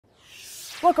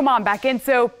Welcome on back in.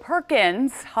 So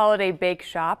Perkins Holiday Bake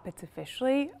Shop, it's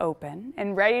officially open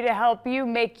and ready to help you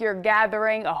make your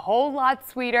gathering a whole lot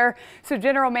sweeter. So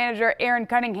General Manager Aaron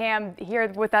Cunningham here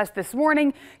with us this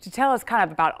morning to tell us kind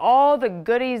of about all the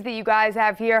goodies that you guys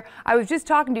have here. I was just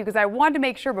talking to you because I wanted to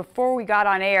make sure before we got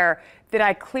on air that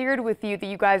I cleared with you that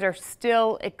you guys are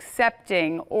still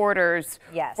accepting orders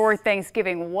for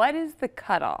Thanksgiving. What is the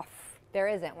cutoff? There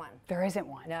isn't one. There isn't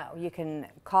one? No, you can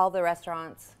call the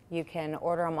restaurants. You can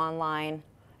order them online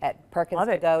at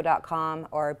perkinstogo.com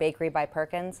or Bakery by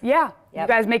Perkins. Yeah, you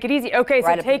guys make it easy. Okay,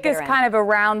 so take us kind of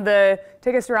around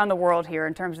the world here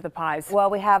in terms of the pies. Well,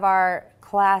 we have our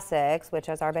classics, which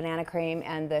is our banana cream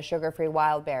and the sugar-free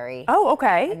wild berry. Oh,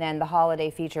 okay. And then the holiday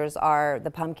features are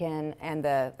the pumpkin and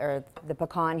the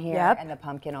pecan here and the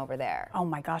pumpkin over there. Oh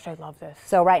my gosh, I love this.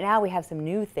 So right now we have some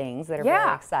new things that are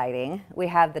very exciting. We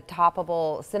have the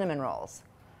toppable cinnamon rolls.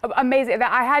 Amazing.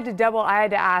 I had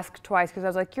to ask twice because I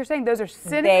was like, you're saying those are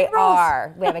cinnamon rolls? They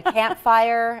are. We have a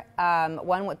campfire,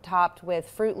 one topped with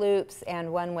Fruit Loops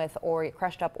and one with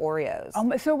crushed up Oreos.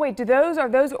 So wait, are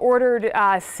those ordered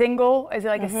single? Is it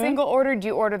like a single order? Do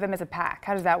you order them as a pack?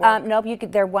 How does that work? Nope,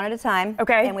 they're one at a time.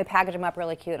 Okay. And we package them up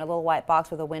really cute in a little white box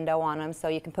with a window on them, so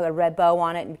you can put a red bow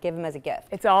on it and give them as a gift.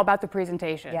 It's all about the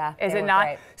presentation. Yeah. Is it not?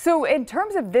 Great. So in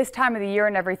terms of this time of the year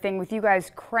and everything, with you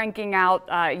guys cranking out,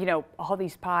 all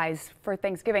these pies for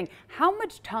Thanksgiving, how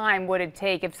much time would it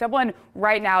take if someone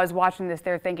right now is watching this,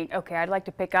 they're thinking, okay, I'd like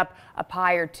to pick up a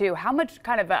pie or two. How much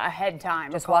kind of ahead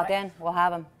time? Just walk in, we'll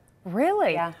have them.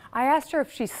 Really? Yeah. I asked her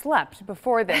if she slept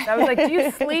before this. I was like, do you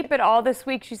sleep at all this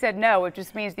week? She said no. It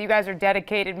just means that you guys are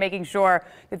dedicated making sure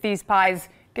that these pies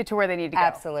get to where they need to go.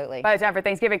 Absolutely. By the time for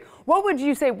Thanksgiving. What would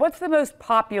you say, what's the most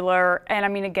popular, and I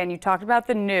mean, again, you talked about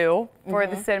the new for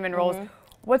the cinnamon rolls.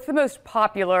 What's the most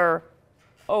popular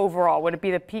overall? Would it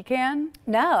be the pecan?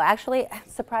 No, actually,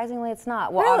 surprisingly, it's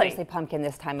not. Well, obviously pumpkin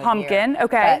this time of year. Pumpkin,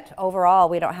 okay. But overall,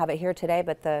 we don't have it here today,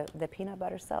 but the peanut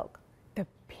butter silk. The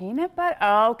peanut butter?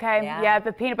 Oh, okay. Yeah,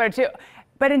 the peanut butter too.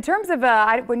 But in terms of,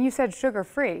 when you said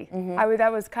sugar-free,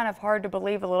 that was kind of hard to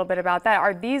believe a little bit about that.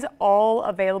 Are these all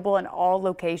available in all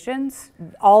locations?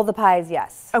 All the pies,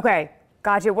 yes. Okay,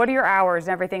 gotcha. What are your hours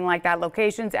and everything like that?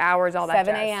 Locations, hours, all that jazz?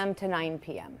 7 a.m. to 9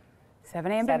 p.m. 7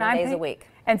 a.m. to 9 p.m.? 7 days a week.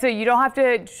 And so you don't have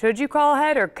to, should you call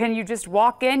ahead or can you just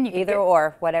walk in? Either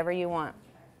or, whatever you want.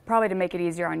 Probably to make it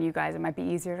easier on you guys, it might be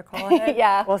easier to call ahead.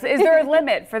 Yeah. Well, is there a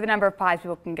limit for the number of pies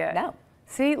people can get? No.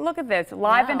 See, look at this,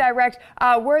 live and direct.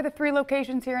 Where are the 3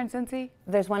 locations here in Cincy?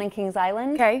 There's one in Kings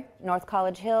Island, North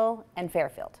College Hill, and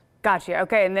Fairfield. Gotcha,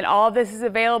 okay, and then all of this is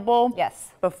available? Yes.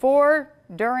 Before,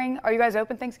 during, are you guys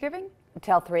open Thanksgiving?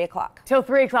 Till 3 o'clock. Till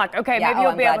 3 o'clock. Okay, yeah, maybe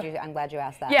you'll be able. I'm glad you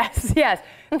asked that. Yes, yes.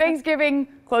 Thanksgiving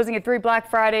closing at 3. Black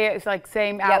Friday. It's like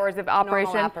same hours of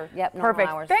operation. Normal Perfect.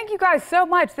 hours. Thank you guys so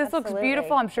much. This Absolutely. looks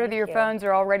beautiful. I'm sure that your phones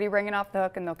are already ringing off the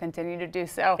hook, and they'll continue to do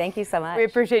so. Thank you so much. We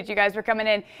appreciate you guys for coming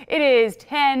in. It is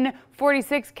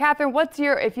 10:46. Catherine, what's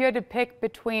if you had to pick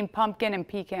between pumpkin and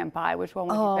pecan pie, which one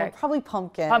would you pick? Probably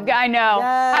pumpkin. Pumpkin. I know.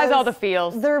 Yes. How's all the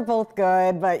feels? They're both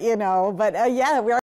good, but yeah, we are.